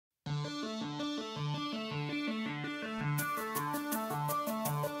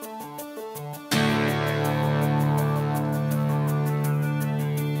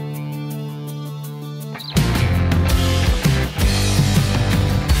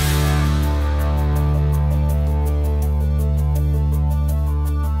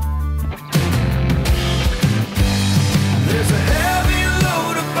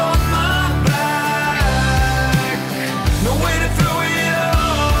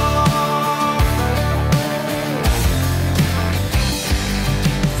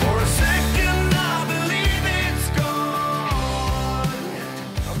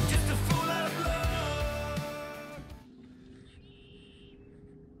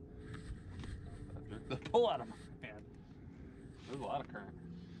pull out of my hand. There's a lot of current.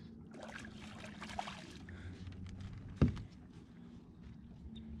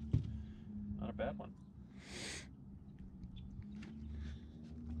 Not a bad one.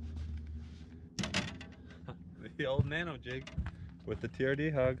 The old nano jig with the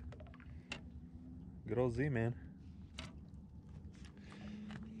TRD hug. Good old Z-Man.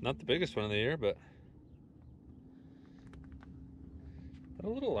 Not the biggest one of the year, but a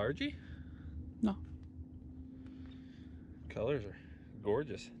little largy. No. Colors are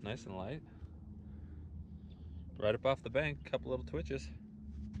gorgeous, nice and light. Right up off the bank, couple little twitches.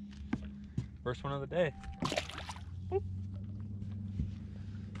 First one of the day. Boop.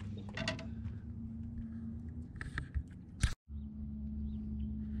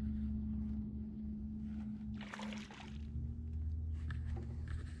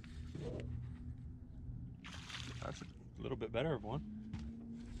 That's a little bit better of one.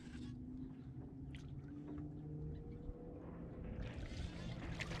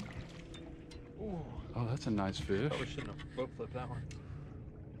 Ooh. Oh, that's a nice fish. Probably shouldn't have boat flipped that one.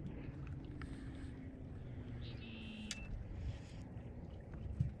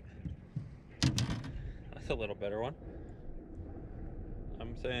 That's a little better one.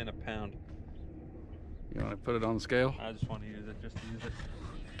 I'm saying a pound. You want to put it on the scale? I just want to use it just to use it.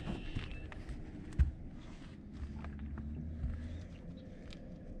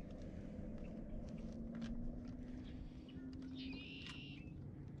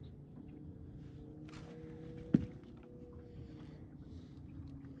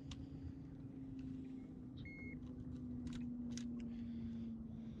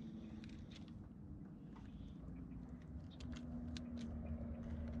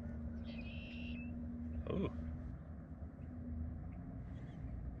 Ooh.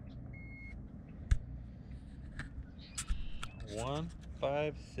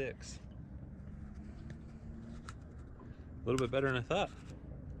 $1.56. A little bit better than I thought.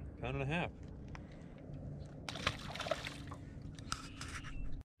 Pound and a half.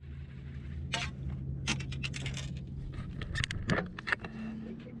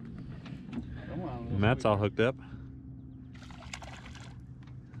 Come on, Matt's all hooked up.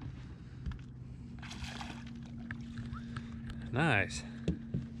 Nice.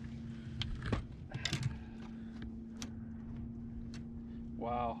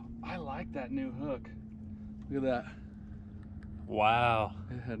 Wow, I like that new hook. Look at that. Wow.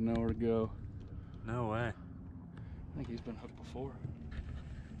 It had nowhere to go. No way. I think he's been hooked before.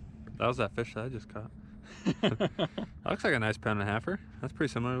 That was that fish that I just caught. That looks like a nice pound and a halfer. That's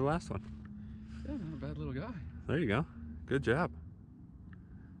pretty similar to the last one. Yeah, not a bad little guy. There you go. Good job.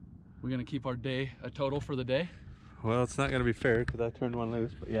 We're gonna keep our day a total for the day? Well, it's not going to be fair because I turned one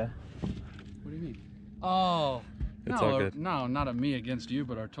loose, but yeah. What do you mean? Oh, It's no, all good. no, not a me against you,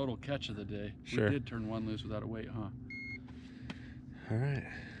 but our total catch of the day. Sure. We did turn one loose without a weight, huh? All right.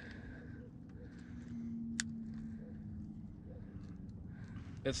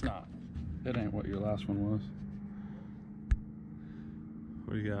 It's not. It ain't what your last one was.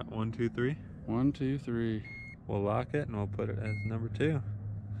 What do you got? 1, 2, 3? 1, 2, 3. We'll lock it and we'll put it as number 2.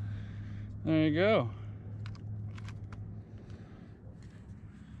 There you go.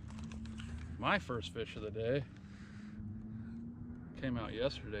 My first fish of the day came out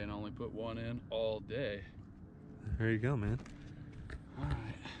yesterday and only put one in all day. There you go, man. All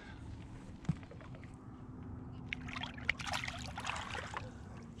right.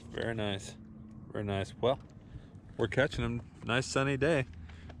 Very nice. Very nice. Well, we're catching them. Nice sunny day.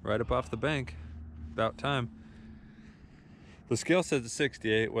 Right up off the bank. About time. The scale says it's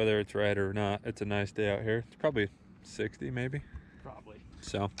 68, whether it's right or not. It's a nice day out here. It's probably 60 maybe. Probably.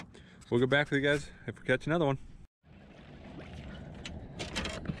 So we'll go back with you guys if we catch another one.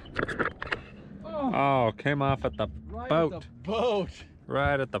 Oh, came off at the boat. At the boat.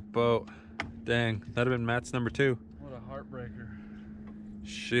 Right at the boat. Dang, that'd have been Matt's number 2. What a heartbreaker.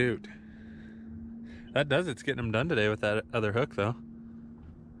 Shoot. That does it's getting him done today with that other hook though.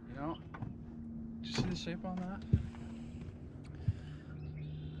 You know, did you see the shape on that?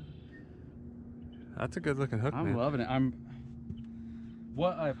 That's a good looking hook, man. I'm loving it.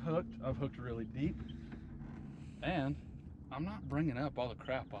 What I've hooked really deep, and I'm not bringing up all the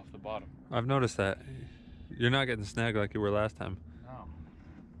crap off the bottom. I've noticed that. You're not getting snagged like you were last time. No.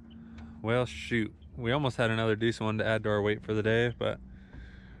 Well, shoot. We almost had another decent one to add to our weight for the day, but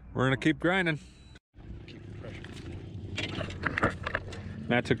we're gonna keep grinding. Keep the pressure.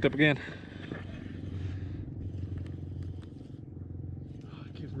 Matt's hooked up again. Oh,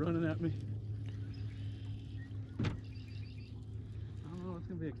 it keeps running at me. I don't know, it's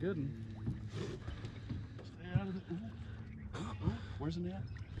gonna be a good one. Stay out of it. Ooh. Ooh. Where's the net?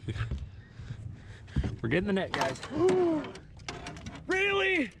 We're getting the net, guys.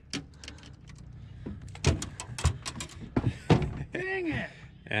 Really? Dang it!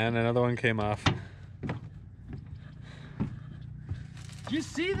 And another one came off. Did you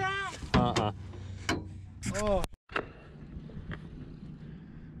see that? Uh-uh. Oh,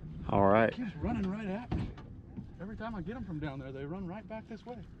 All right. it keeps running right at me. Every time I get them from down there, they run right back this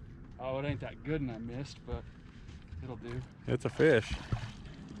way. Oh, it ain't that good and I missed, but it'll do. It's a fish.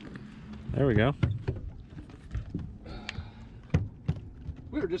 There we go.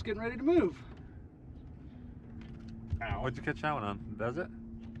 We were just getting ready to move. Ow. What'd you catch that one on? Does it?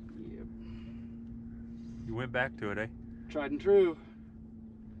 Yep. You went back to it, eh? Tried and true.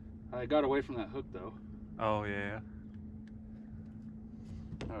 I got away from that hook though. Oh, yeah.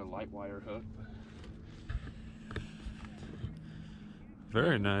 Not a light wire hook.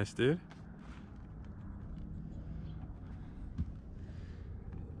 Very nice, dude.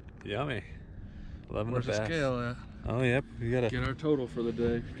 Yummy. Loving Where's the the bass. scale at? Oh, yep. We gotta Get our total for the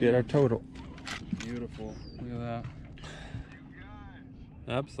day. get our total. Beautiful. Look at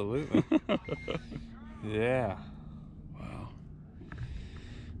Absolutely. Yeah. Wow.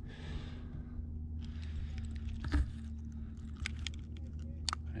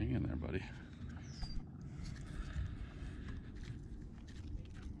 Hang in there, buddy.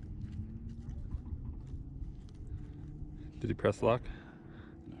 Did he press lock?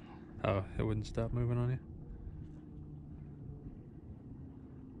 No. Oh, it wouldn't stop moving on you?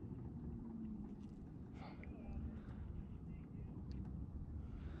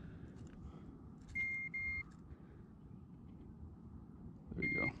 There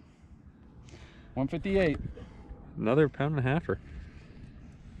you go. 158. Another pound and a halfer.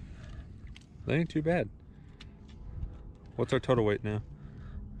 That ain't too bad. What's our total weight now?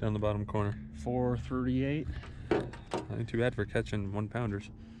 Down the bottom corner. 438. That ain't too bad for catching 1 pounders.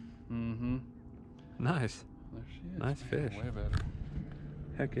 Mm-hmm. Nice. There she is. Nice Man, fish. way better.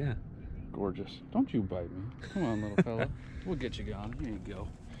 Heck yeah. Gorgeous. Don't you bite me. Come on, little fella. We'll get you gone. Here you go.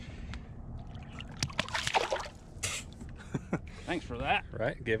 Thanks for that.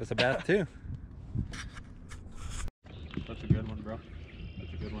 Right? Gave us a bath too. That's a good one, bro.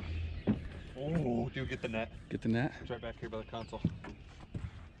 That's a good one. Oh, dude, get the net. Get the net. It's right back here by the console.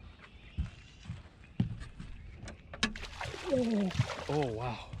 Oh,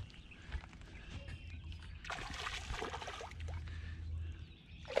 wow.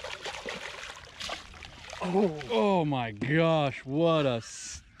 Oh my gosh, what a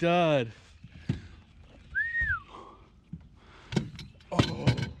stud. Oh,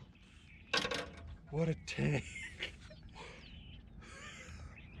 what a tank.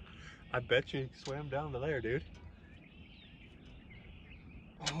 I bet you he swam down to there, dude.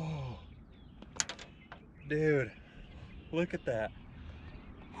 Oh, dude, look at that.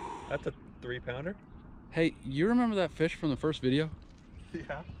 That's a 3-pounder. Hey, you remember that fish from the first video?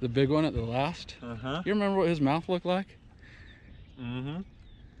 Yeah. The big one at the last? Uh-huh. You remember what his mouth looked like? Mm-hmm.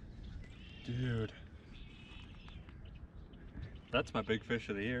 Dude. That's my big fish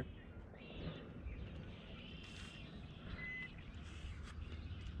of the year.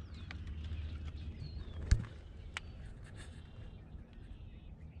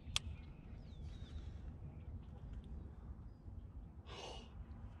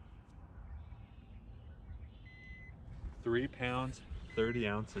 £3 pounds, 30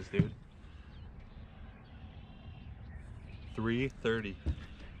 ounces, dude. 330.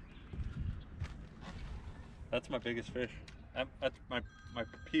 That's my biggest fish. That's my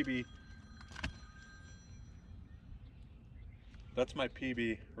PB. That's my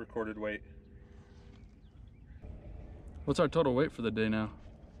PB recorded weight. What's our total weight for the day now?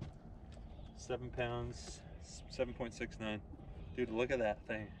 7 pounds, 7.69. Dude, look at that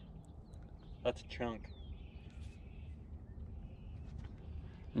thing. That's a chunk.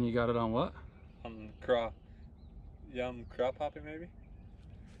 And you got it on what? Craw. Yum, craw popping maybe?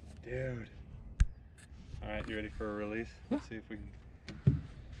 Dude. Alright, you ready for a release? Let's see if we can.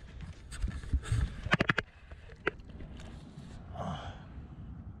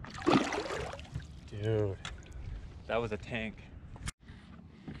 Dude. That was a tank.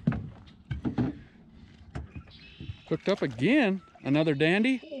 Hooked up again. Another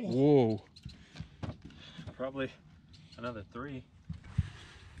dandy. Whoa. Probably another 3.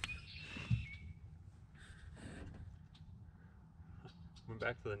 Went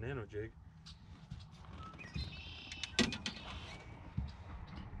back to the nano jig.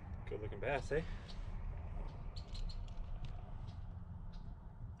 Good looking bass, eh?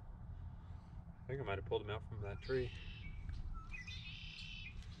 I think I might have pulled him out from that tree.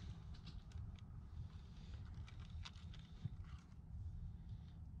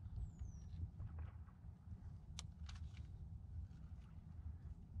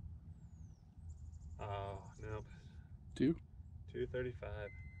 2. 235.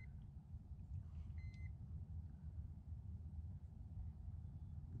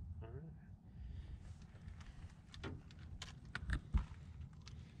 All right.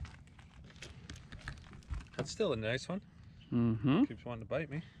 That's still a nice one. Mm-hmm. Keeps wanting to bite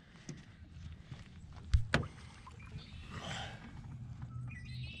me.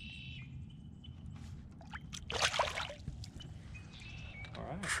 All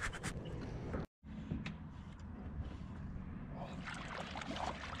right.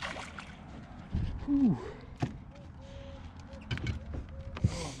 Ooh.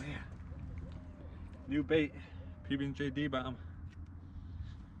 Oh man. New bait. PB&J D-bomb.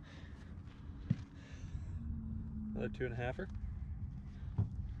 Another 2.5er.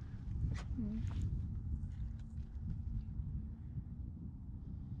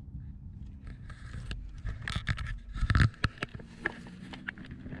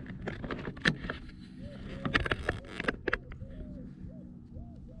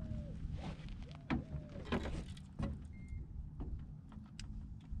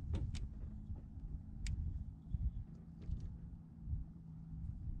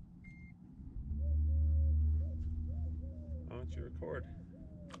 Why don't you record?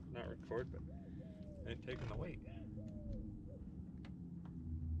 Not record, but I ain't taking the weight.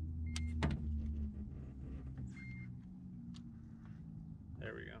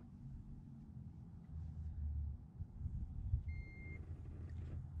 There we go.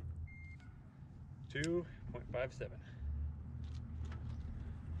 2.57.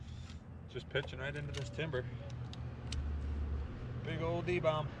 Just pitching right into this timber. Big old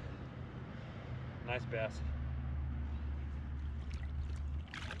D-bomb. Nice bass.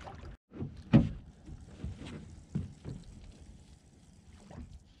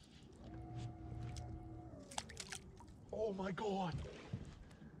 Oh my God.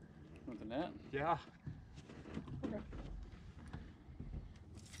 With the net? Yeah. Okay.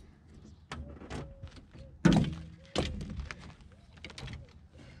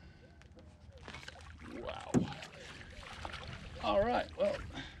 Wow. All right, well,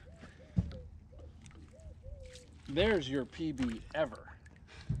 there's your PB ever.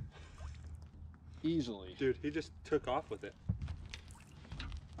 Easily. Dude, he just took off with it.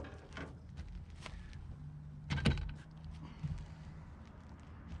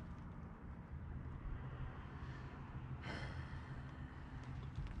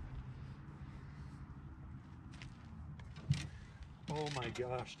 Oh my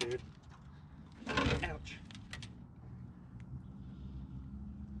gosh, dude. Ouch.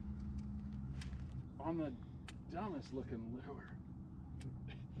 On the dumbest looking lure.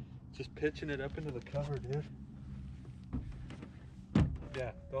 Just pitching it up into the cover, dude.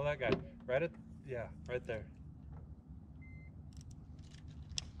 Yeah, throw that guy. Right at, yeah, right there.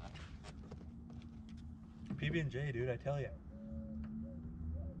 PB&J, dude, I tell you.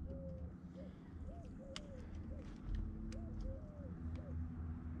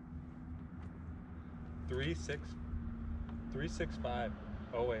 Three six five.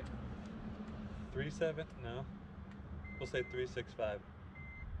 Oh wait. 3.7? No. We'll say 3.65.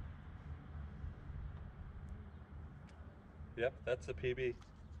 Yep, that's the PB. Is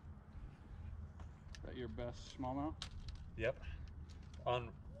that your best smallmouth? Yep. On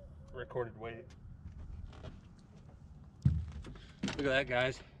recorded weight. Look at that,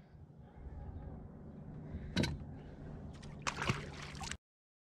 guys.